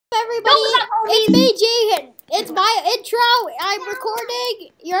everybody. It's me, Jade. It's my intro. I'm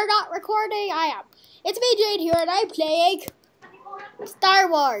recording. You're not recording. I am. It's me, Jade here, and I'm playing Star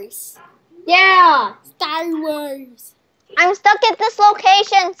Wars. Yeah. Star Wars. I'm stuck at this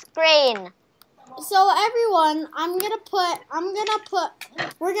location screen. So everyone,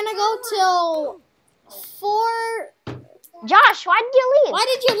 we're gonna go till 4. Josh, why did you leave? Why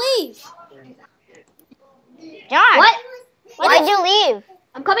did you leave? Josh. What? Why'd you leave?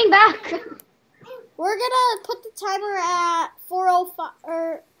 I'm coming back. We're gonna put the timer at 4:05.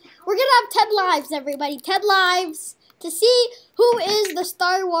 Or we're gonna have 10 lives, everybody. 10 lives to see who is the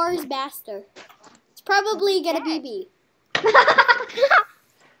Star Wars master. It's probably gonna be me.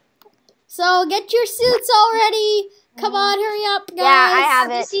 So get your suits all ready. Come on, hurry up, guys. Yeah, I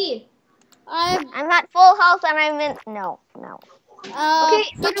have it. See. I'm at full health and I'm in. No. Okay,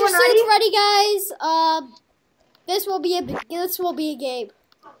 get your suits ready, guys. This will be a game.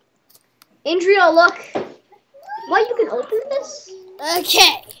 Andrea, look. What, you can open this?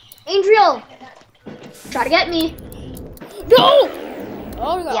 Okay. Andrea, try to get me. No.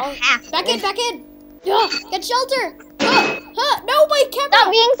 Oh, back in. Get shelter. No, my camera.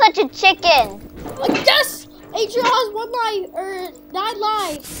 Stop being such a chicken. Yes. Adriel has 1 life, or 9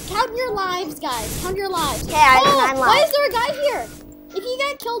 lives. Count your lives, guys. Count your lives. Okay, I have 9 lives. Why is there a guy here? If you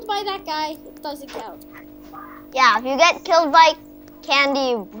get killed by that guy, it doesn't count. Yeah, if you get killed by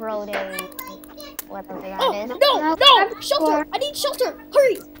Candy Broden, whatever that is. No! Shelter! I need shelter!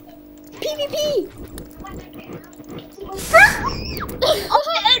 Hurry! PvP!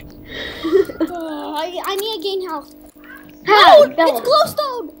 I need to gain health. No! It's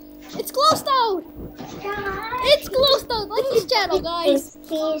Glowstone! It's Glowstone! It's Glowstone! Like this channel, guys.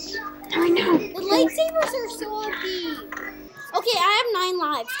 I know. The lightsabers are so OP. Okay, I have 9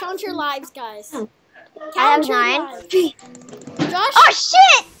 lives. Count your lives, guys. I have 9. Josh? Oh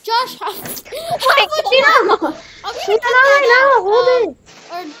shit! Josh, No, hold it.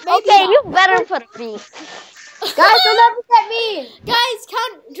 Okay, you better put a beat. Guys, don't ever get me. Guys,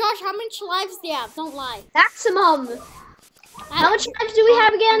 count. Josh, how much lives do you have? Don't lie. Maximum. How much lives do we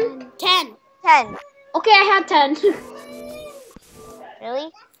have again? 10. 10. Okay, I have 10.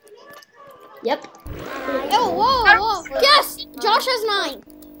 Really? Yep. Oh, whoa. Yes, Josh has 9.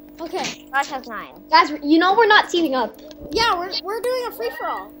 Okay. Josh has 9. Guys, you know we're not teaming up. Yeah, we're doing a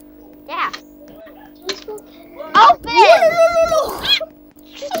free-for-all. Yeah. Open! No.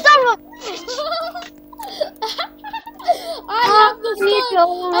 Son of a... I have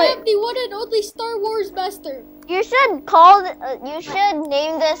the one and only Star Wars master. You should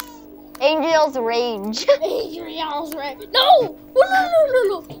name this Angel's Rage. Angel's Rage. No!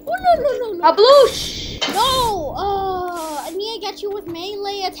 No. A bloosh! No! I need to get you with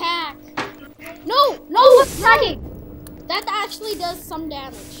melee attack. No! What's attacking? That actually does some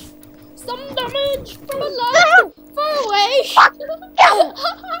damage. Some damage from a lot far away.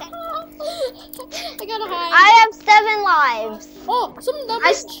 I gotta hide. I have 7 lives. Oh, some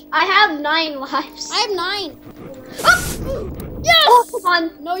damage. I have 9 lives. I have 9. Yes! Oh, come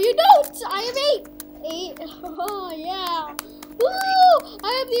on. No, you don't. I have 8. 8. Oh, yeah. Woo!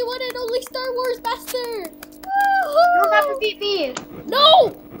 I am the one and only Star Wars master. You don't have to beat me. No!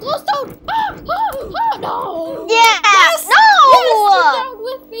 Glowstone! No! Yeah! Yes! No! Yes! Get down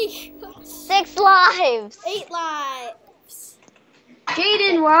with me! 6 lives. 8 lives.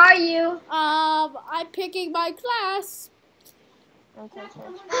 Jaden, where are you? I'm picking my class.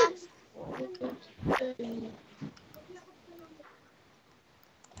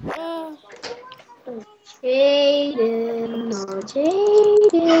 Jaden,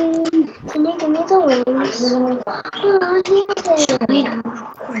 can you give me the wings?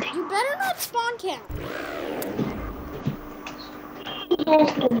 You better not spawn camp.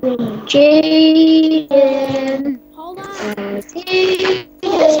 Jaden. Hold on. Jaden. No,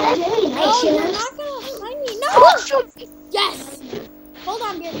 you're not gonna find me. No! Yes! Hold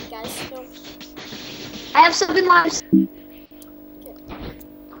on, bearded guys. No. I have 7 lives.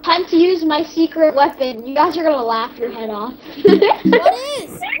 Time to use my secret weapon. You guys are gonna laugh your head off.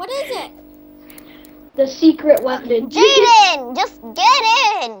 What is it? The secret weapon. Jaden, just get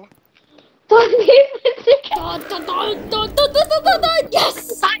in.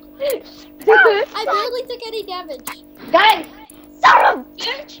 Yes! I barely took any damage. Guys,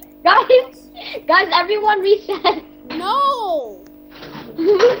 guys, everyone reset. No!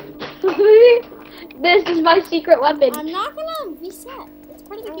 This is my secret weapon. I'm not gonna reset. It's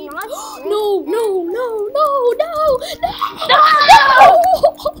part of the game. not No!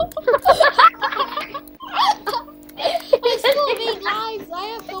 I still have 8 lives. I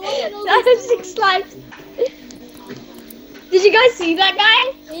have the one and only. I have 6 lives. Did you guys see that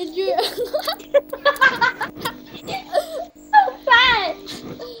guy? Is you? So fat.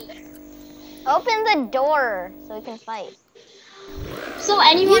 Open the door so we can fight. So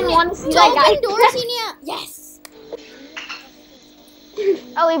anyone want to see To that guy? open doors, you need. Yes.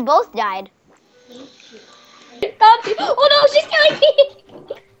 Oh, we both died. Oh no, she's killing me.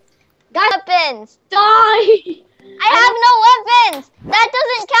 Guys, Weapons. die. I have no weapons. That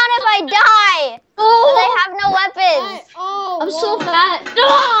doesn't count if I die. Oh, I have no weapons. Oh, I'm so whoa. fat. No.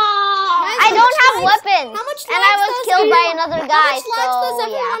 I don't have weapons. How much And I lives was does killed by everyone- another guy. How much lives does So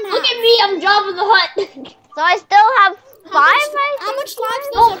everyone yeah. have? Look at me, I'm Jabba the Hutt. So I still have 5. How much lives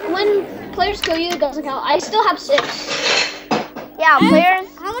does Oh, everyone? when players kill you, it doesn't count. I still have 6. Yeah, players.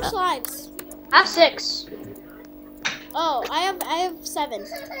 How much lives? I have 6. Oh, I have 7.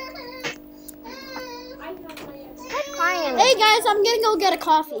 Stop crying. Hey guys, I'm gonna go get a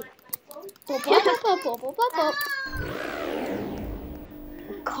coffee.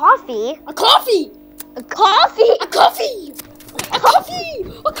 Coffee. A coffee! A coffee. A coffee! A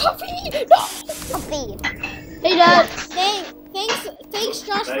coffee! A coffee! No! Coffee. Hey, Dad. Thanks,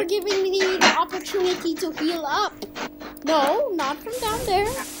 Josh, for giving me the opportunity to heal up. No, not from down there.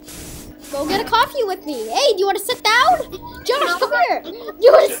 Go get a coffee with me. Hey, do you want to sit down? Josh, come here. Do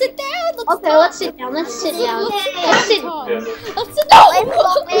you want to sit down? Let's Okay, talk. let's sit down. Let's sit down. Let's sit down. Let's sit. Let's sit down.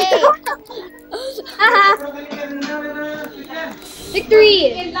 Haha. Victory.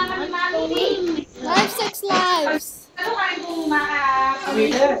 I have 6 lives.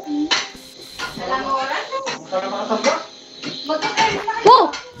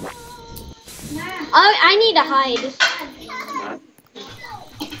 Whoa. I need to hide.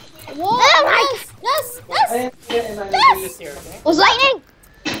 Whoa! Yes! Was lightning?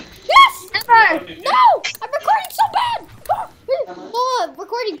 Yes! Never. No! I'm recording so bad! Oh,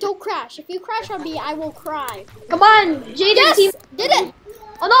 recording, don't crash. If you crash on me, I will cry. Come on, Jaden Yes! team. Did it!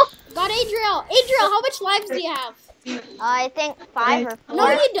 Oh no. Got Adriel. Adriel, how much lives do you have? I think 5 or 4. No,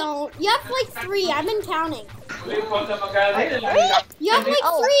 you don't. You have like 3. I've been counting. You have like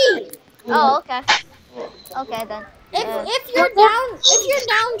 3. Oh, okay. Okay then. If you're down,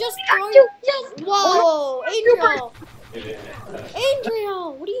 just throw. Whoa, Adriel.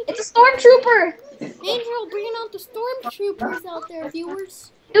 Adriel, what are you? It's a stormtrooper. Adriel, bringing out the stormtroopers out there,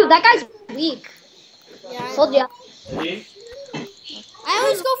 viewers. Dude, that guy's weak. Yeah. Told ya. I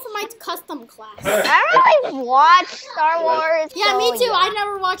always go for my custom class. I don't really watch Star Wars. Yeah, so, me too. yeah. I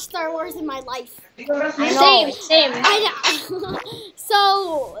never watched Star Wars in my life. Same. I know.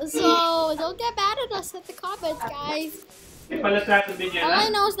 so don't get mad at us in the comments, guys. All I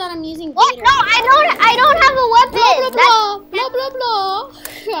know is that I'm using What? Vader. No, I don't have a weapon. Blah blah blah.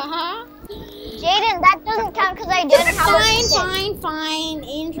 Jaden, that doesn't count because I didn't have a weapon. Fine.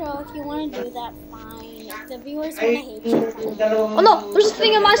 Angel, if you want to do that, fine. If the viewers want to hate you. Oh no, there's a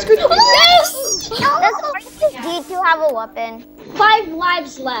thing on my screen. Yes! Does D2 have a weapon? 5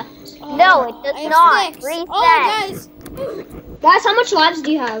 lives left. No, it does I have not. 6. Reset. Oh, guys. Guys, how much lives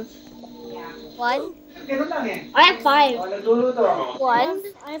do you have? 1. I have 5. 1.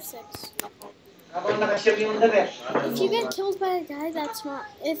 I have 6. If you get killed by a guy, that's not.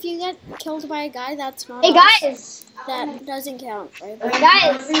 If you get killed by a guy, that's not. Hey guys, That doesn't count, right?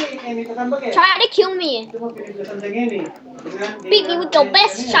 guys, try to kill me. Beat me with your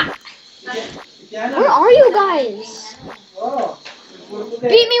best shot. Where are you guys?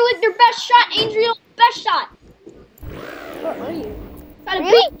 Beat me with your best shot, Adriel. Best shot. Where are you? Try to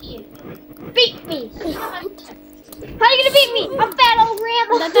beat me. Beat me. How are you gonna beat me? I'm fat old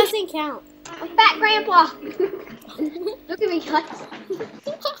grandpa. That doesn't count. I'm fat grandpa. Look at me, guys.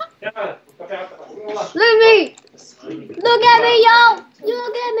 Look at me. Look at me, yo.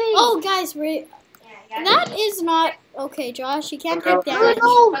 Look at me. Oh, guys, that is not okay, Josh. You can't take damage.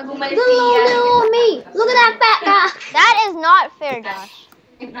 Look at me. Look at that fat guy. That is not fair, Josh.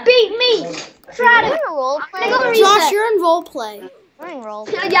 Beat me. Try We're to. in role play. Josh, you're in role play. We're in role.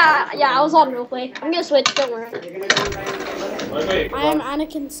 Yeah, I was on roleplay. I'm gonna switch. Don't worry. I am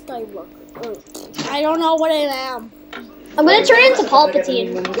Anakin Skywalker. I don't know what I am. I'm gonna turn into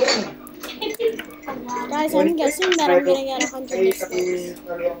Palpatine. Guys, I'm guessing that I'm gonna get 100 mistakes.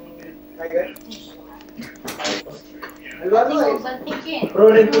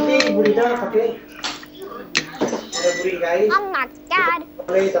 Oh my god.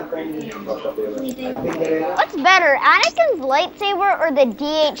 What's better, Anakin's lightsaber or the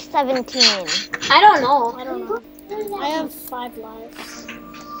DH-17? I don't know. I don't know. I have 5 lives.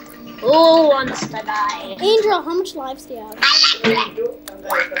 Oh, I'm the guy. Angel, how much lives do you have?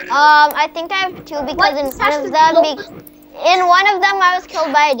 I think I have 2 because in one of them I was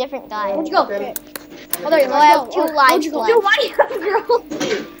killed by a different guy. Where'd you go? Okay. Oh, there you So go. I have 2 lives Dude, left. why do you have girls?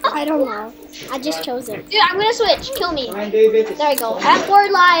 I don't know. I just chose it. Dude, I'm gonna switch. Kill me. There we go. I have 4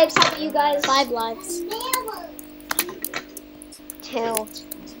 lives. How about you guys? 5 lives. 2.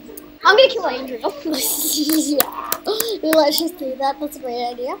 I'm gonna kill Andrew. Yeah. Let's just do that. That's a great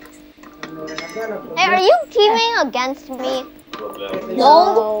idea. Hey, are you teaming against me?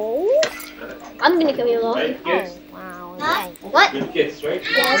 No. I'm gonna kill you though. Oh, wow. Nice. What? Good kids, right?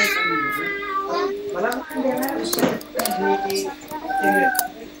 Yes.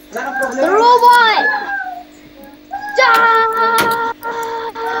 The robot! Die!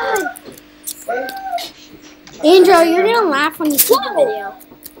 Andrew, you're gonna laugh when you see the video.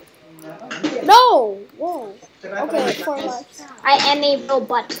 No! Whoa. Okay, 4 lives. I am a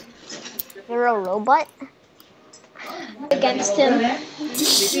robot You're a robot? against him. Yeah.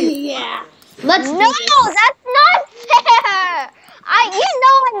 Let's do No, this. that's not fair! You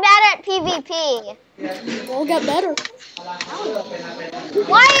know I'm bad at PvP. We'll get better.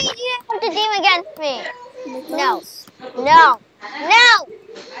 Why did you have to team against me? No. Because- No. No!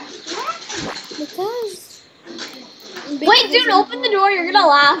 Because. Wait, dude, open the door. You're gonna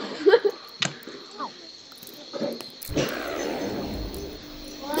laugh.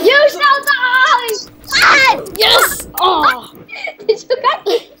 You shall die! Ah! Yes! Oh! Did you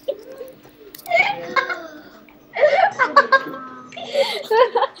guys?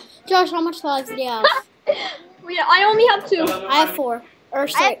 Josh, how much lives do you have? I only have 2. I have 4. Or I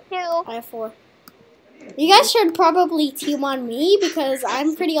sorry, have 2. I have 4. You guys should probably team on me because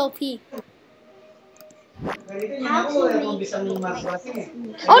I'm pretty OP.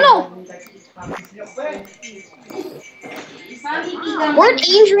 Oh no! Where'd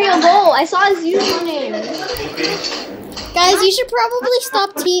Andrea go? I saw his username. Guys, you should probably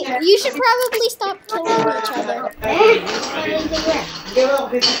stop You should probably stop killing each other.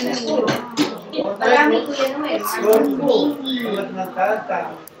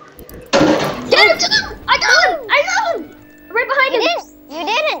 Get him to them! I got him! I got him! Right behind him! You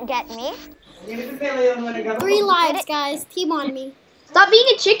didn't get me. 3 lives, guys. Team on me. Stop being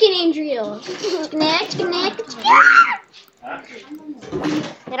a chicken, Andrea. Connect.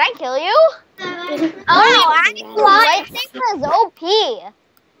 Did I kill you? Oh, Lightsaber is OP.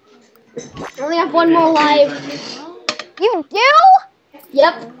 I only have 1 more life. You do?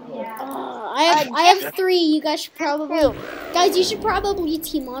 Yep. I have 3. You guys should probably. Guys, you should probably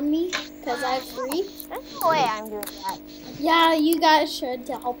team on me because I have 3. There's no way I'm doing that. Yeah, you guys should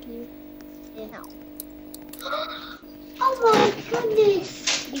to help you. No. Oh my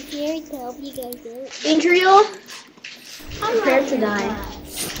goodness. Be very to help you guys do it. Andrea, prepare to die.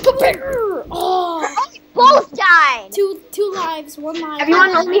 Oh, Both died. 2 lives, 1 life.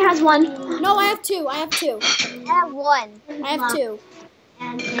 Everyone only has 1. No, I have 2. I have 2. I have 1. I have 2.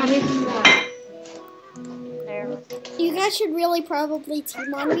 There. You guys should really probably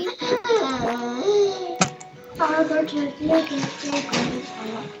team on me.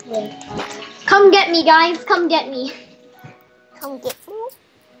 Come get me, guys. Come get me. Come get me.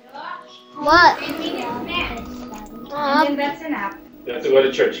 What? You have to go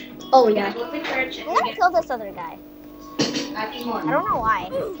to church. Oh, yeah. I'm gonna kill this other guy. I don't know why.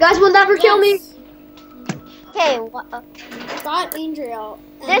 You guys will never kill me. Okay, Got Andrea.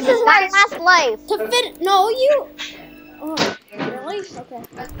 this is my last life. To fit. No, you. Oh, really? Okay.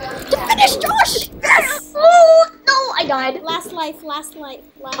 To finish, Josh. Yes. Oh, no, I died. Last life.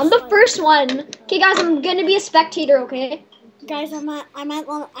 I'm the first one. Okay, guys, I'm gonna be a spectator, okay? Guys, I'm at my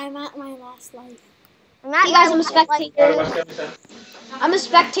last life. Hey, guys, I'm a spectator. I'm a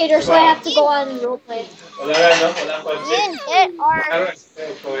spectator, so I have to go on roleplay. Wala na, no? Wala pa. You didn't get our...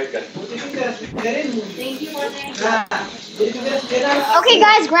 Okay,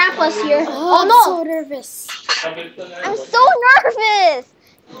 guys, Grandpa's here. Oh, I'm no. so nervous. I'm so nervous.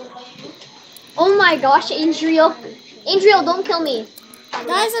 Oh my gosh, Andrea. Andrea, don't kill me.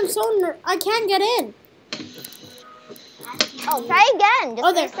 Guys, I'm so I can't get in. Oh, try again. Just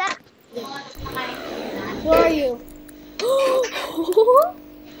Oh, there. reset. Where are you?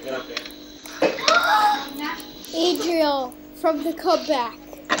 Adriel from the comeback.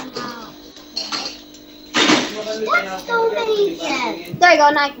 There you go,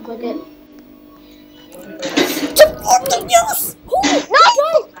 now I can click it. Yes! Who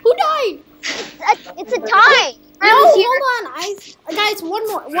died? It's a tie. No, hold on. Guys, one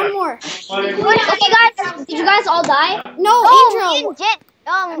more. Okay, guys, did you guys all die? No, Oh, Adriel. me and Jit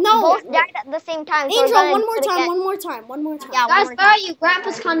No. both died at the same time. So we're Angel, gonna one more do it time. again. Yeah, Guys, one where are you?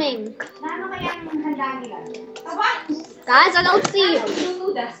 Grandpa's coming. Guys, I don't see you.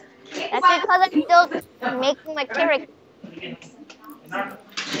 That's because I'm still making my character.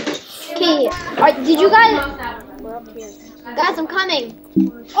 Okay, did you guys? We're up here. Guys, I'm coming.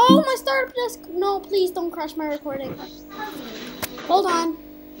 Oh, my startup disk. No, please don't crash my recording. Hold on.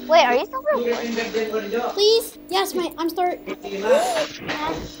 Wait, are you still recording? Please? Yes, I'm starting.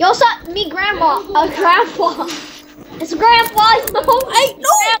 Yo, son, me grandpa. Grandpa. It's grandpa. No,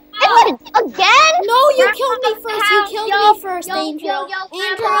 Again? No, you Grandpa killed me first. You killed me first, Angel.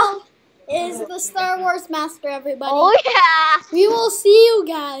 Angel is the Star Wars master, everybody. Oh yeah. We will see you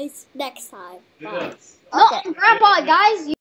guys next time. Bye. No, Okay. grandpa, guys.